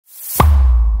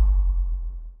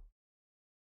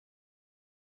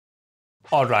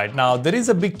Alright, now there is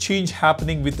a big change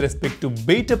happening with respect to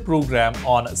beta program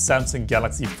on Samsung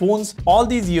Galaxy phones. All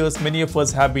these years, many of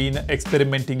us have been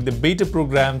experimenting the beta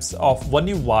programs of One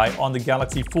UI on the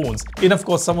Galaxy phones in, of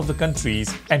course, some of the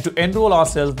countries. And to enroll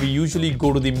ourselves, we usually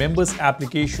go to the members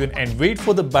application and wait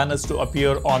for the banners to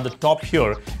appear on the top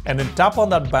here and then tap on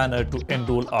that banner to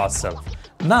enroll ourselves.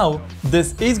 Now,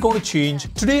 this is going to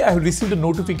change. Today, I have received a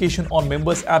notification on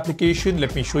members application.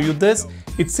 Let me show you this.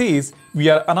 It says we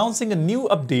are announcing a new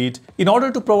update. In order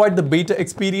to provide the beta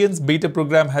experience, beta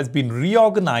program has been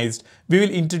reorganized. We will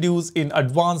introduce in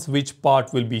advance which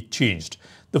part will be changed.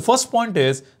 The first point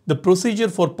is the procedure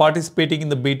for participating in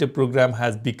the beta program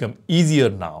has become easier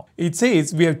now. It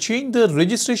says we have changed the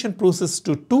registration process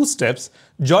to 2 steps: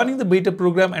 joining the beta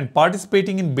program and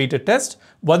participating in beta test.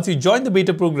 Once you join the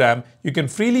beta program, you can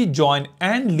freely join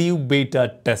and leave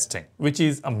beta testing, which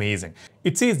is amazing.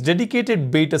 It says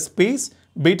dedicated beta space.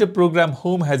 Beta program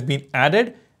home has been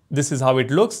added. This is how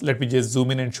it looks. Let me just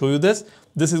zoom in and show you this.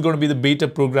 This is going to be the beta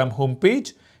program home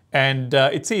page. And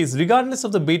it says, regardless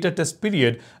of the beta test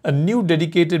period, a new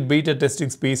dedicated beta testing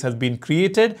space has been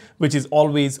created, which is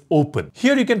always open.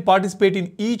 Here you can participate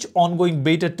in each ongoing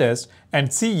beta test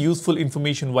and see useful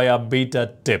information via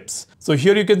beta tips. So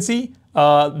here you can see,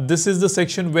 this is the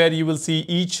section where you will see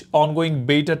each ongoing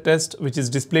beta test, which is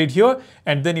displayed here,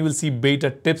 and then you will see beta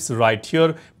tips right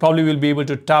here. Probably we'll be able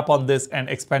to tap on this and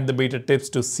expand the beta tips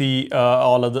to see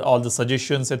all the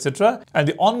suggestions, etc. And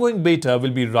the ongoing beta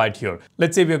will be right here.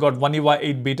 Let's say we have got One UI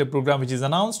 8 beta program which is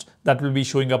announced. That will be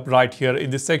showing up right here in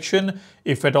this section.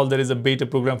 If at all there is a beta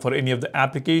program for any of the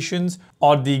applications,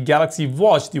 or the Galaxy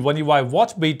Watch, the One UI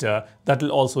Watch beta, that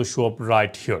will also show up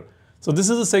right here. So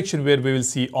this is a section where we will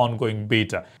see ongoing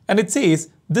beta. And it says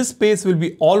this space will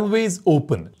be always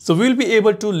open. So we will be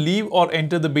able to leave or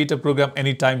enter the beta program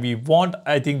anytime we want.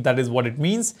 I think that is what it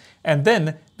means. And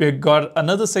then we've got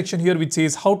another section here which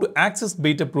says how to access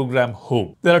beta program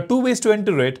home. There are 2 ways to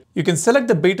enter it. You can select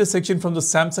the beta section from the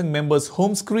Samsung members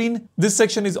home screen. This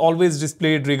section is always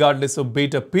displayed regardless of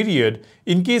beta period.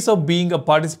 In case of being a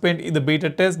participant in the beta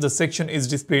test, the section is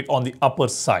displayed on the upper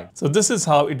side. So this is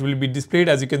how it will be displayed.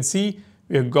 As you can see,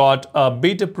 we've got a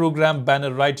beta program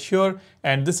banner right here,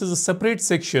 and this is a separate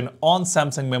section on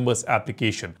Samsung members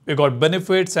application. We've got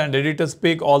benefits and editor's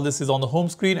pick. All this is on the home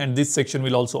screen, and this section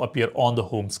will also appear on the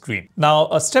home screen.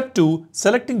 Now, step 2,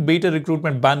 selecting beta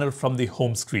recruitment banner from the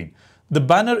home screen. The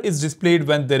banner is displayed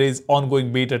when there is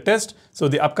ongoing beta test. So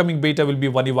the upcoming beta will be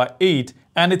One UI 8,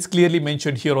 and it's clearly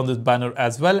mentioned here on this banner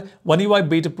as well. One UI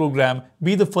beta program,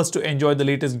 be the first to enjoy the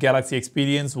latest Galaxy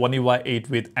experience, One UI 8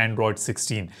 with Android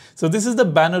 16. So this is the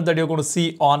banner that you're going to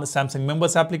see on Samsung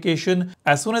members application.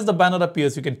 As soon as the banner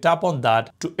appears, you can tap on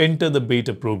that to enter the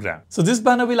beta program. So this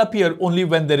banner will appear only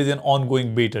when there is an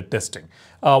ongoing beta testing.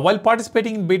 While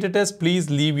participating in beta test, please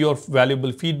leave your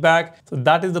valuable feedback. So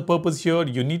that is the purpose here.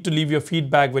 You need to leave your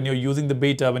feedback when you're using the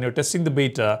beta, when you're testing the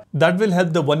beta. That will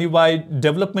help the One UI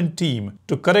development team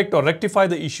to correct or rectify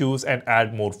the issues and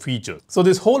add more features. So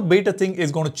this whole beta thing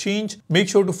is going to change. Make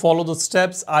sure to follow the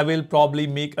steps. I will probably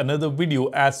make another video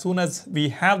as soon as we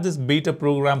have this beta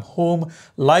program home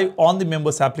live on the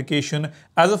members application.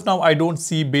 As of now, I don't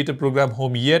see beta program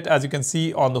home yet. As you can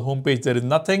see on the homepage, there is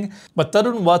nothing. But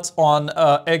Tarun Watts on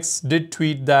X did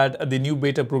tweet that the new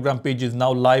beta program page is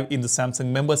now live in the Samsung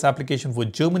members application for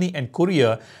Germany and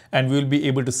Korea, and we will be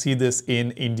able to see this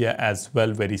in India as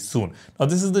well very soon. Now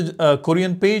this is the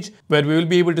Korean page where we will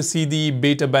be able to see the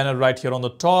beta banner right here on the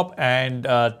top, and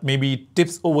maybe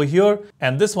tips over here.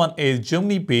 And this one is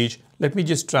Germany page. Let me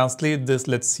just translate this.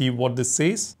 Let's see what this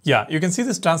says. Yeah, you can see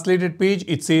this translated page.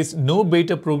 It says no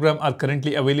beta program are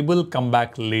currently available. Come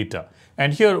back later.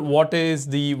 And here, what is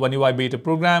the One UI beta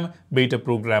program? Beta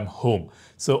program home.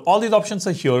 So all these options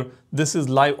are here. This is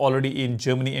live already in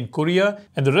Germany and Korea,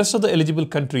 and the rest of the eligible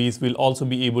countries will also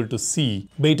be able to see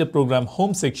beta program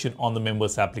home section on the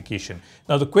members application.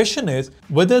 Now the question is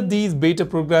whether these beta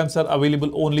programs are available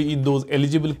only in those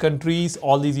eligible countries.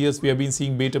 All these years we have been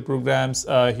seeing beta programs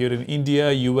here in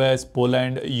India, US,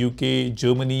 Poland, UK,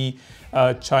 Germany,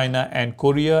 China and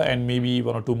Korea, and maybe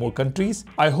 1 or 2 more countries.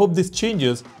 I hope this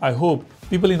changes. I hope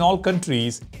people in all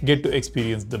countries get to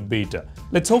experience the beta.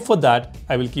 Let's hope for that.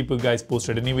 I will keep you guys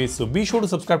posted anyway, so be sure to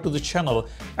subscribe to the channel.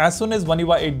 As soon as One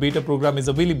UI 8 beta program is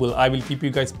available, I will keep you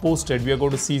guys posted. We are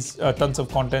going to see tons of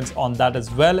contents on that as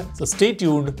well. So stay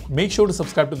tuned, make sure to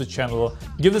subscribe to the channel,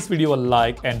 give this video a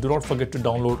like, and do not forget to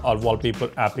download our wallpaper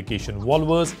application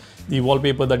Wallverse. The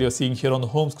wallpaper that you're seeing here on the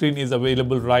home screen is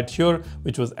available right here,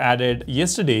 which was added added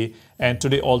yesterday, and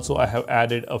today also I have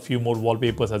added a few more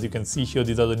wallpapers. As you can see here,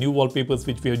 these are the new wallpapers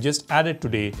which we have just added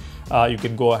today. You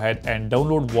can go ahead and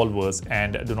download Volverse,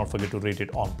 and do not forget to rate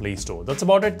it on Play Store. That's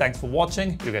about it. Thanks for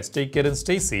watching. You guys take care and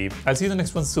stay safe. I'll see you in the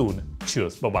next one soon.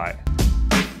 Cheers. Bye-bye.